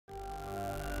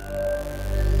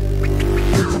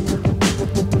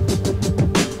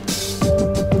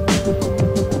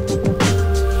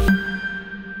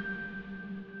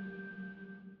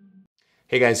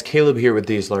Hey guys, Caleb here with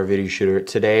DSLR Video Shooter.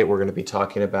 Today we're going to be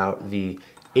talking about the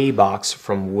A-Box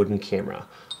from Wooden Camera.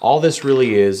 All this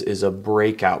really is a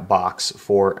breakout box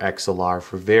for XLR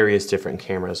for various different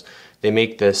cameras. They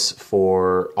make this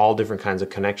for all different kinds of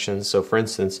connections. So for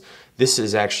instance, this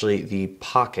is actually the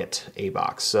Pocket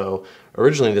A-Box. So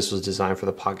originally this was designed for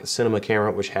the Pocket Cinema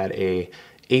camera, which had a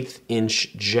 1/8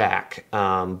 inch jack,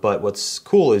 but what's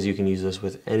cool is you can use this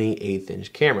with any 1/8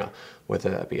 inch camera, whether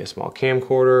that be a small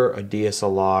camcorder, a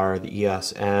DSLR, the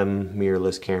EOS M,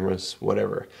 mirrorless cameras,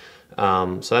 whatever.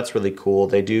 So that's really cool.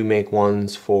 They do make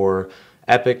ones for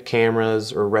Epic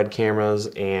cameras or Red cameras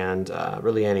and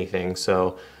really anything.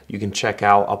 So you can check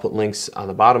out, I'll put links on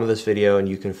the bottom of this video and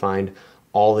you can find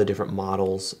all the different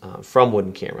models from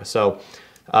Wooden Camera. So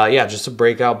yeah, just a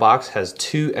breakout box, has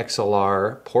 2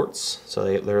 XLR ports, so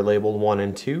they're labeled 1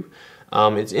 and 2.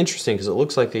 It's interesting because it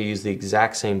looks like they use the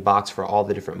exact same box for all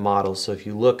the different models. So if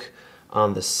you look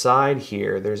on the side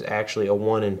here, there's actually a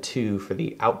 1 and 2 for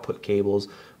the output cables,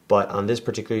 but on this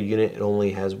particular unit it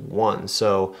only has 1.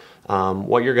 So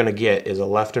what you're going to get is a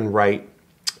left and right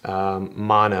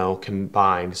mono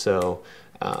combined. So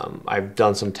I've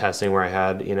done some testing where I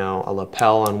had, you know, a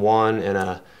lapel on one and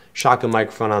a shotgun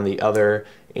microphone on the other,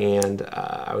 and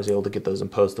I was able to get those in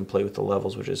post and play with the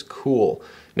levels, which is cool.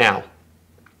 Now,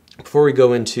 before we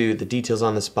go into the details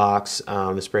on this box,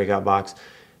 this breakout box,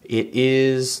 it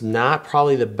is not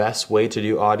probably the best way to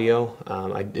do audio.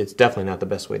 It's definitely not the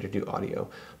best way to do audio,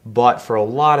 but for a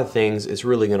lot of things, it's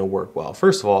really going to work well.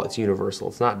 First of all, it's universal.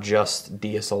 It's not just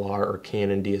DSLR or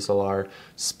Canon DSLR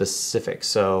specific.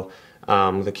 So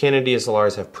the Canon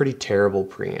DSLRs have pretty terrible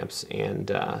preamps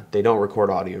and they don't record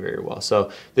audio very well.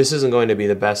 So this isn't going to be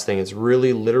the best thing. It's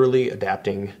really literally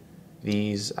adapting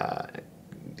these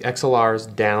XLRs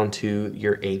down to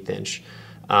your 1/8 inch.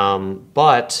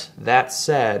 But that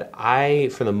said,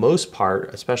 for the most part,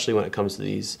 especially when it comes to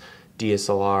these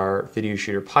DSLR video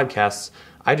shooter podcasts,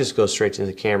 I just go straight to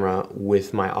the camera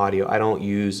with my audio. I don't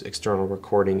use external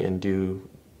recording and do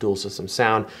dual system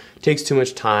sound. It takes too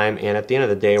much time, and at the end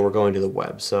of the day we're going to the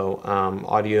web. So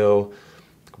audio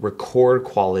record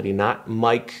quality, not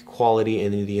mic quality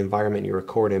in the environment you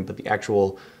record in, but the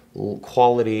actual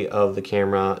quality of the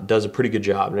camera does a pretty good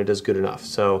job, and it does good enough.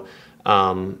 So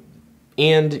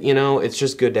and you know, it's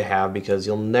just good to have because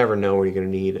you'll never know where you're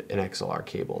going to need an XLR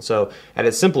cable. So at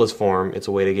its simplest form, it's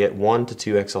a way to get 1 to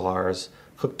 2 XLRs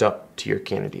hooked up to your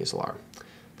Canon DSLR.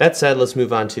 That said, let's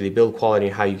move on to the build quality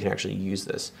and how you can actually use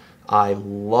this. I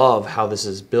love how this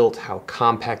is built, how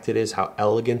compact it is, how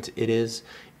elegant it is,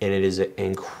 and it is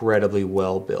incredibly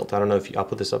well built. I don't know if I'll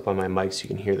put this up on my mic so you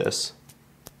can hear this.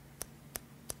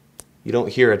 You don't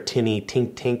hear a tinny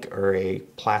tink tink or a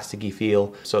plasticky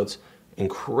feel, so it's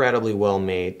incredibly well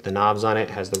made. The knobs on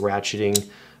it has the ratcheting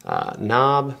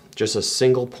knob, just a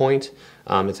single point.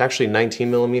 It's actually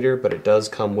 19mm, but it does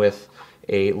come with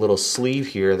a little sleeve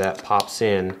here that pops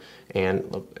in, and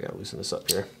look, I gotta loosen this up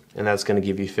here, and that's going to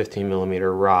give you 15mm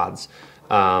rods.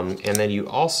 And then you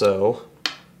also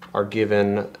are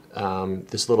given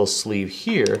this little sleeve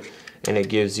here, and it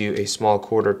gives you a small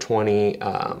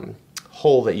 1/4-20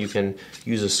 hole that you can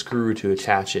use a screw to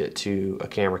attach it to a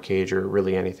camera cage or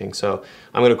really anything. So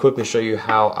I'm going to quickly show you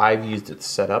how I've used it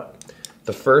set up.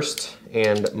 The first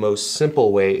and most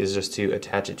simple way is just to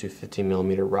attach it to a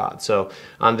 15mm rod. So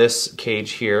on this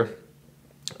cage here,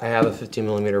 I have a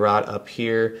 15mm rod up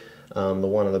here. The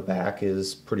one on the back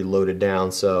is pretty loaded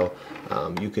down, so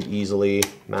you could easily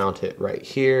mount it right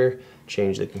here,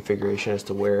 change the configuration as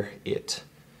to where it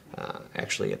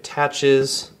actually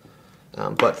attaches.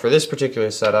 But for this particular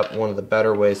setup, one of the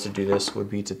better ways to do this would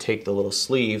be to take the little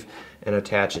sleeve and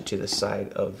attach it to the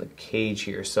side of the cage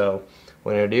here. So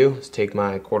what I'm going to do is take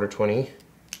my 1/4-20,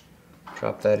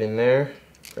 drop that in there,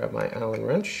 grab my Allen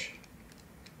wrench,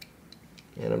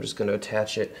 and I'm just going to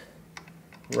attach it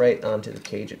right onto the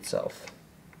cage itself.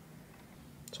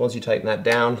 So once you tighten that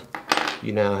down,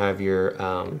 you now have your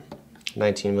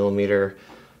 19mm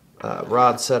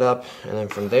rod set up, and then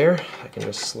from there I can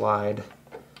just slide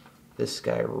this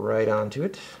guy right onto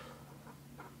it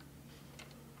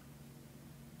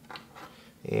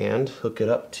and hook it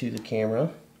up to the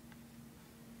camera.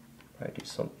 Probably do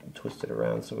something, twist it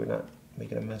around so we're not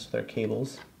making a mess with our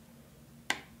cables.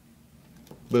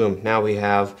 Boom, now we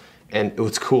have, and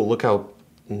what's cool, look how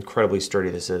incredibly sturdy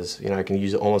this is. You know, I can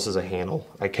use it almost as a handle.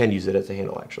 I can use it as a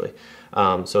handle actually.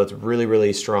 So it's really,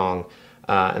 really strong.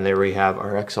 And there we have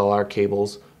our XLR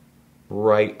cables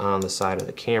right on the side of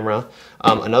the camera.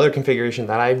 Another configuration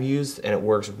that I've used, and it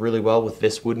works really well with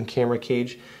this Wooden Camera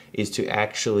cage, is to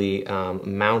actually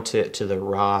mount it to the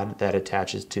rod that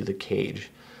attaches to the cage.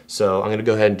 So I'm going to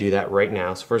go ahead and do that right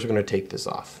now. So first we're going to take this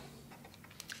off.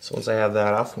 So once I have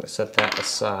that off, I'm going to set that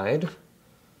aside.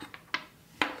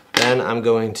 Then I'm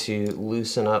going to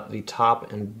loosen up the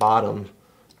top and bottom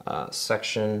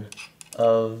section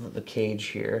of the cage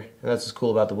here. And that's what's cool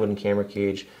about the wooden camera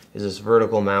cage, is this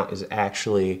vertical mount is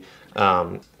actually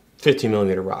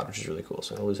 15mm rod, which is really cool.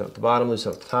 So I'm going to loosen up the bottom,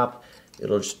 loosen up the top.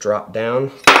 It'll just drop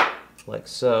down like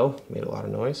so. Made a lot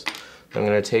of noise. I'm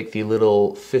going to take the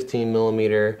little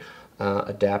 15mm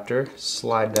adapter,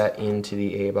 slide that into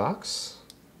the A box.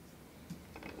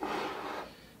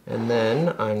 And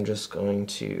then I'm just going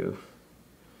to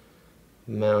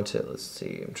mount it. Let's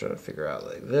see, I'm trying to figure out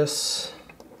like this.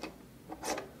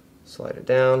 Slide it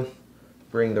down,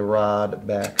 bring the rod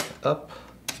back up,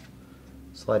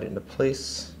 slide it into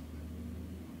place,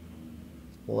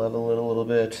 level it a little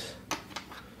bit,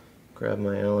 grab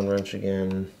my Allen wrench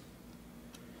again,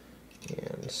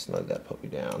 and snug that puppy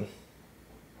down.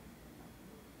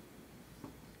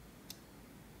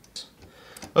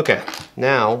 Okay,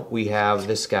 now we have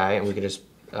this guy, and we can just,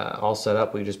 all set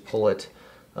up, we just pull it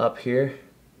up here.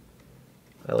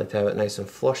 I like to have it nice and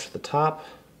flush with the top.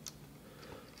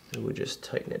 And we just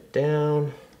tighten it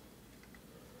down,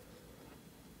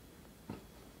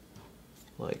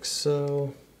 like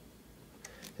so.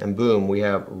 And boom, we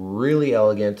have really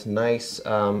elegant, nice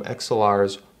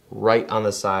XLRs right on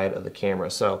the side of the camera.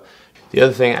 So the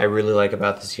other thing I really like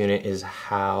about this unit is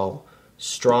how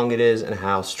strong it is and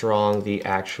how strong the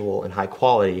actual and high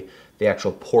quality the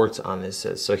actual ports on this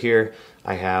is. So here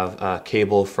I have a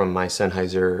cable from my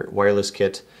Sennheiser wireless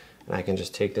kit, and I can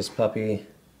just take this puppy,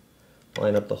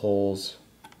 line up the holes,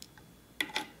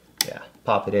 yeah,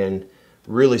 pop it in,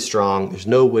 really strong, there's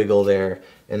no wiggle there,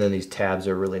 and then these tabs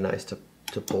are really nice to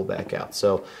pull back out.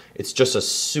 So it's just a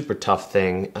super tough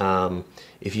thing.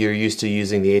 If you're used to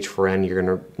using the H4n, you're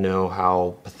gonna know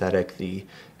how pathetic the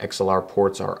XLR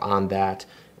ports are on that.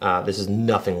 This is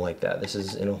nothing like that. This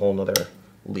is in a whole nother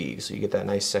league. So you get that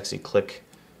nice sexy click,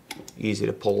 easy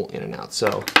to pull in and out.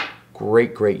 So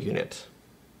great, great unit.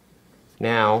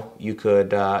 Now you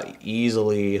could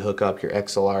easily hook up your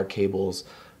XLR cables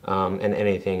and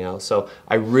anything else. So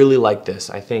I really like this.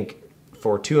 I think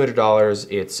for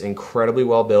 $200, it's incredibly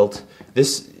well built.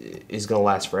 This is gonna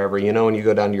last forever. You know, when you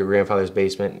go down to your grandfather's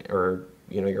basement or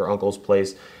your uncle's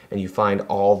place and you find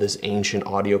all this ancient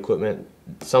audio equipment,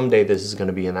 someday this is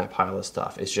gonna be in that pile of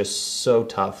stuff. It's just so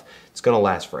tough. It's gonna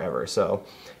last forever. So,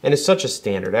 and it's such a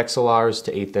standard. XLRs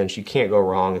to 1/8 inch, you can't go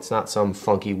wrong. It's not some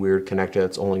funky weird connector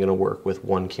that's only gonna work with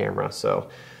one camera. So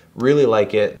really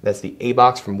like it. That's the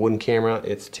A-Box from Wooden Camera.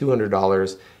 It's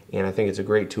 $200. And I think it's a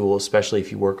great tool, especially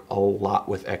if you work a lot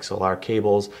with XLR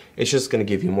cables. It's just gonna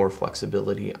give you more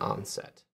flexibility on set.